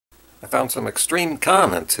I found some extreme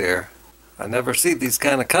comments here. I never see these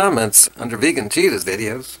kind of comments under Vegan Cheetah's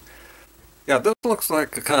videos. Yeah, this looks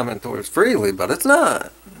like a comment towards Freelee, but it's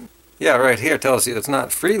not. Yeah, right here tells you it's not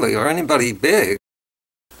Freelee or anybody big.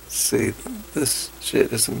 Let's see, this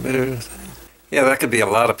shit is embarrassing. Yeah, that could be a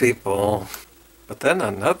lot of people. But then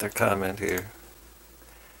another comment here.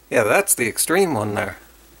 Yeah, that's the extreme one there.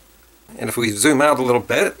 And if we zoom out a little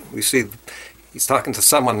bit, we see he's talking to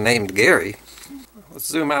someone named Gary. Let's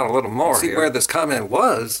zoom out a little more here. See where this comment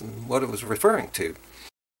was and what it was referring to.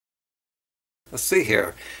 Let's see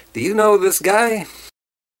here. Do you know this guy?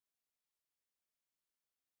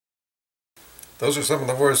 Those are some of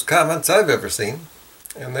the worst comments I've ever seen.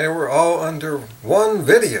 And they were all under one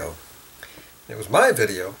video. It was my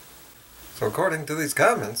video. So according to these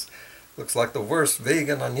comments, looks like the worst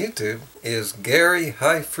vegan on YouTube is Gary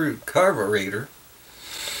High Fruit Carburetor.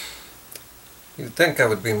 You'd think I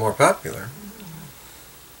would be more popular.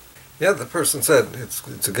 Yeah, the person said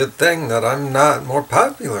it's a good thing that I'm not more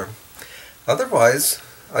popular. Otherwise,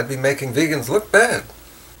 I'd be making vegans look bad.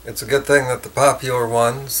 It's a good thing that the popular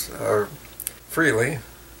ones are Freelee,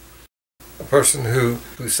 a person who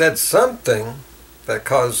said something that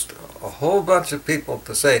caused a whole bunch of people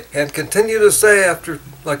to say, and continue to say after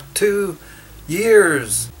like 2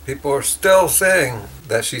 years, people are still saying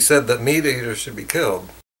that she said that meat eaters should be killed.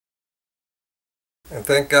 And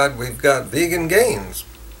thank God we've got Vegan Gains,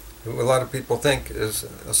 who a lot of people think is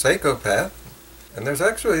a psychopath. And there's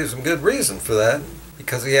actually some good reason for that,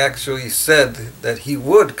 because he actually said that he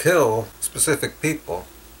would kill specific people.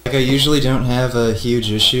 Like, I usually don't have a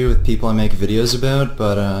huge issue with people I make videos about,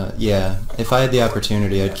 but yeah, if I had the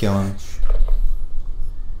opportunity, I'd kill him.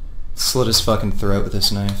 Slit his fucking throat with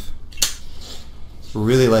this knife.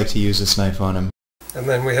 Really like to use this knife on him. And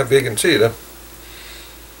then we have Vegan Cheetah,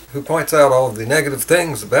 who points out all of the negative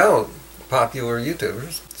things about popular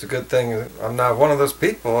YouTubers. It's a good thing I'm not one of those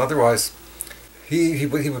people, otherwise he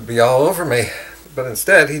would be all over me. But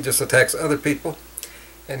instead, he just attacks other people,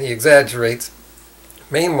 and he exaggerates.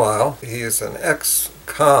 Meanwhile, he is an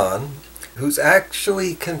ex-con who's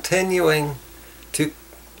actually continuing to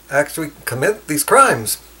commit these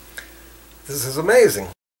crimes. This is amazing.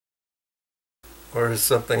 Or is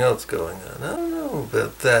something else going on? I don't know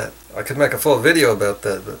about that. I could make a full video about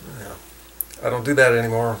that, but you know, I don't do that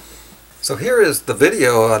anymore. So here is the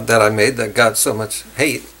video that I made that got so much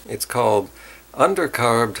hate. It's called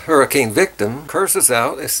Undercarbed Hurricane Victim Curses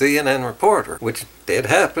Out a CNN Reporter, which did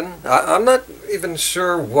happen. I'm not even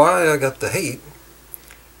sure why I got the hate,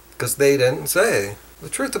 because they didn't say the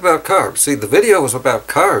truth about carbs. See, the video was about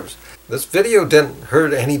carbs. This video didn't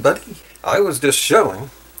hurt anybody. I was just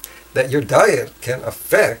showing that your diet can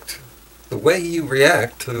affect the way you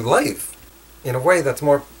react to life in a way that's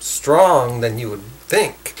more strong than you would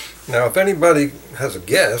think. Now, if anybody has a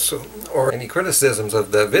guess or any criticisms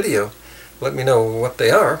of the video, let me know what they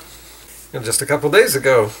are. And just a couple days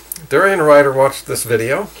ago, Durian Ryder watched this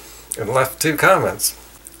video and left 2 comments.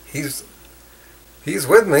 He's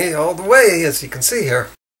with me all the way, as you can see here.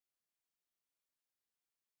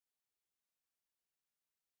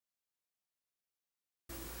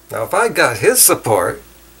 Now, if I got his support,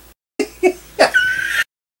 a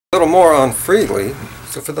little more on Freelee.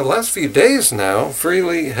 So for the last few days now,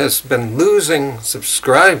 Freelee has been losing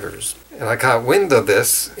subscribers. And I got wind of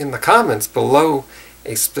this in the comments below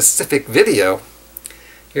a specific video.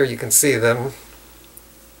 Here you can see them.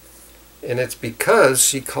 And it's because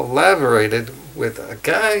she collaborated with a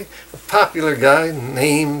guy, a popular guy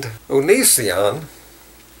named Onision.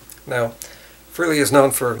 Now, Freelee is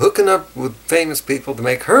known for hooking up with famous people to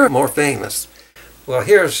make her more famous. Well,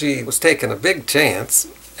 here she was taking a big chance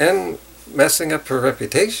and messing up her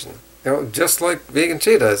reputation. You know, just like Vegan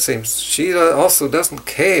Cheetah, it seems she also doesn't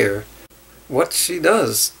care what she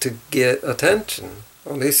does to get attention.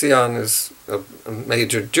 Onision is a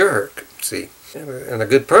major jerk, see. And a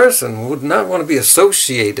good person would not want to be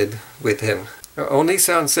associated with him.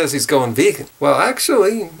 Onision says he's going vegan. Well,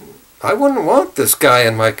 actually, I wouldn't want this guy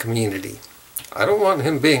in my community. I don't want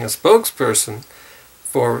him being a spokesperson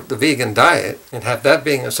for the vegan diet and have that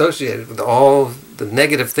being associated with all the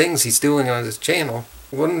negative things he's doing on his channel.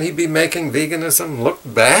 Wouldn't he be making veganism look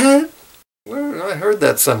bad? I heard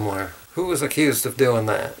that somewhere. Who was accused of doing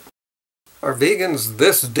that? Are vegans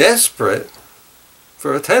this desperate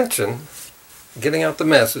for attention, getting out the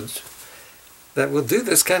message, that we'll do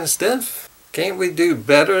this kind of stuff? Can't we do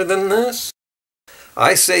better than this?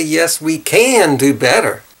 I say yes, we can do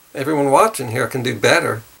better. Everyone watching here can do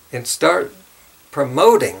better and start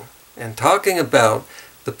promoting and talking about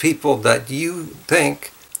the people that you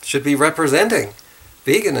think should be representing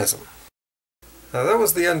veganism. Now that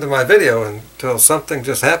was the end of my video until something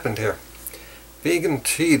just happened here. Vegan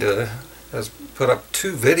Cheetah has put up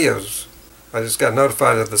 2 videos. I just got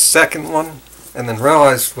notified of the second one and then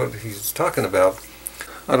realized what he's talking about.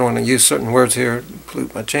 I don't want to use certain words here to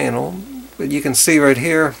pollute my channel, but you can see right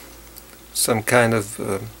here some kind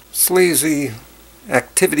of sleazy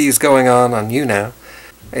activities going on YouNow,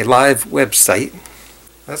 a live website.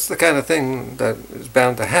 That's the kind of thing that is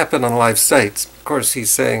bound to happen on live sites. Of course,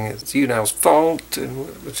 he's saying it's YouNow's fault,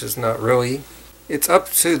 which is not really. It's up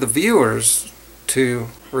to the viewers to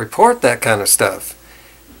report that kind of stuff,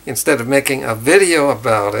 instead of making a video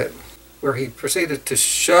about it, where he proceeded to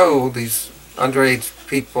show these underage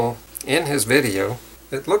people in his video.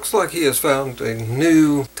 It looks like he has found a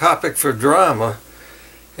new topic for drama,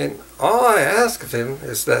 and all I ask of him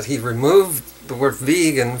is that he remove the word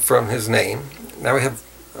vegan from his name. Now we have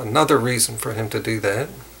another reason for him to do that.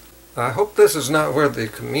 I hope this is not where the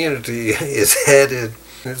community is headed.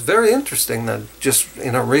 It's very interesting that just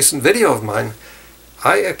in a recent video of mine,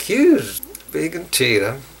 I accused Vegan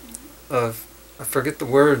Cheetah of, I forget the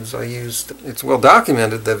words I used. It's well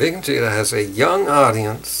documented that Vegan Cheetah has a young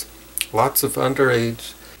audience, lots of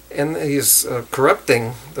underage, and he's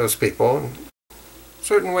corrupting those people in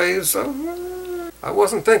certain ways. I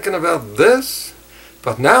wasn't thinking about this,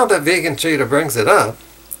 but now that Vegan Cheetah brings it up,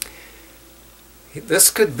 this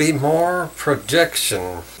could be more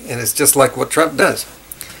projection, and it's just like what Trump does.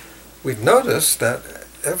 We've noticed that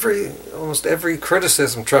almost every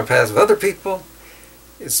criticism Trump has of other people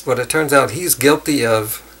is what it turns out he's guilty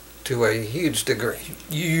of to a huge degree.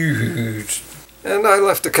 Huge. And I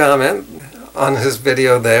left a comment on his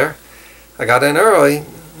video there. I got in early.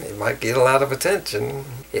 It might get a lot of attention.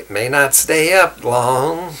 It may not stay up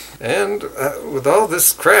long. And with all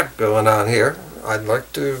this crap going on here, I'd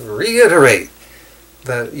like to reiterate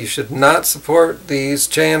that you should not support these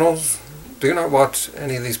channels. Do not watch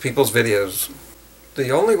any of these people's videos. The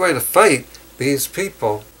only way to fight these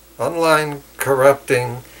people online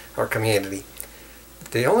corrupting our community,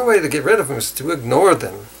 the only way to get rid of them is to ignore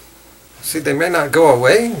them. See, they may not go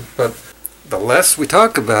away, but the less we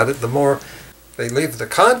talk about it, the more they leave the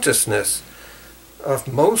consciousness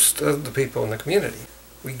of most of the people in the community.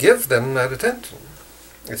 We give them that attention.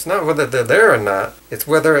 It's not whether they're there or not, it's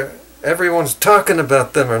whether everyone's talking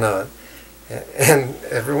about them or not. And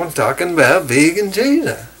everyone's talking about Vegan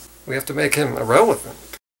Cheetah. We have to make him irrelevant.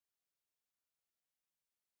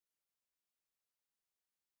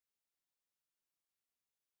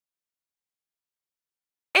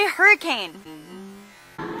 A hurricane.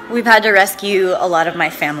 We've had to rescue a lot of my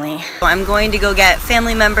family. I'm going to go get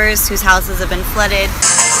family members whose houses have been flooded.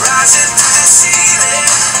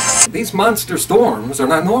 These monster storms are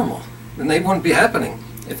not normal, and they wouldn't be happening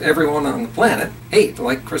if everyone on the planet ate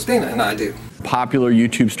like Christina and I do. Popular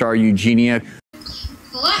YouTube star Eugenia.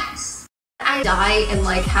 Flex. I die in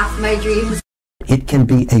like half my dreams. It can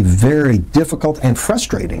be a very difficult and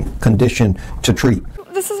frustrating condition to treat.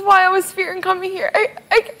 This is why I was fearing coming here.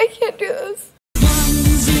 I can't do this.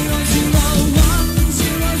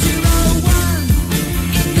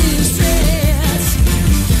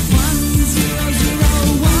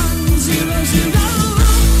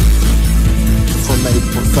 From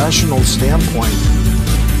a professional standpoint,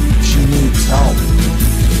 she needs help.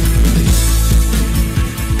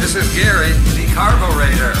 This is Gary, the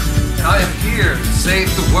carbohydrate. I am here to save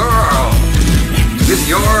the world with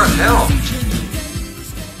your help.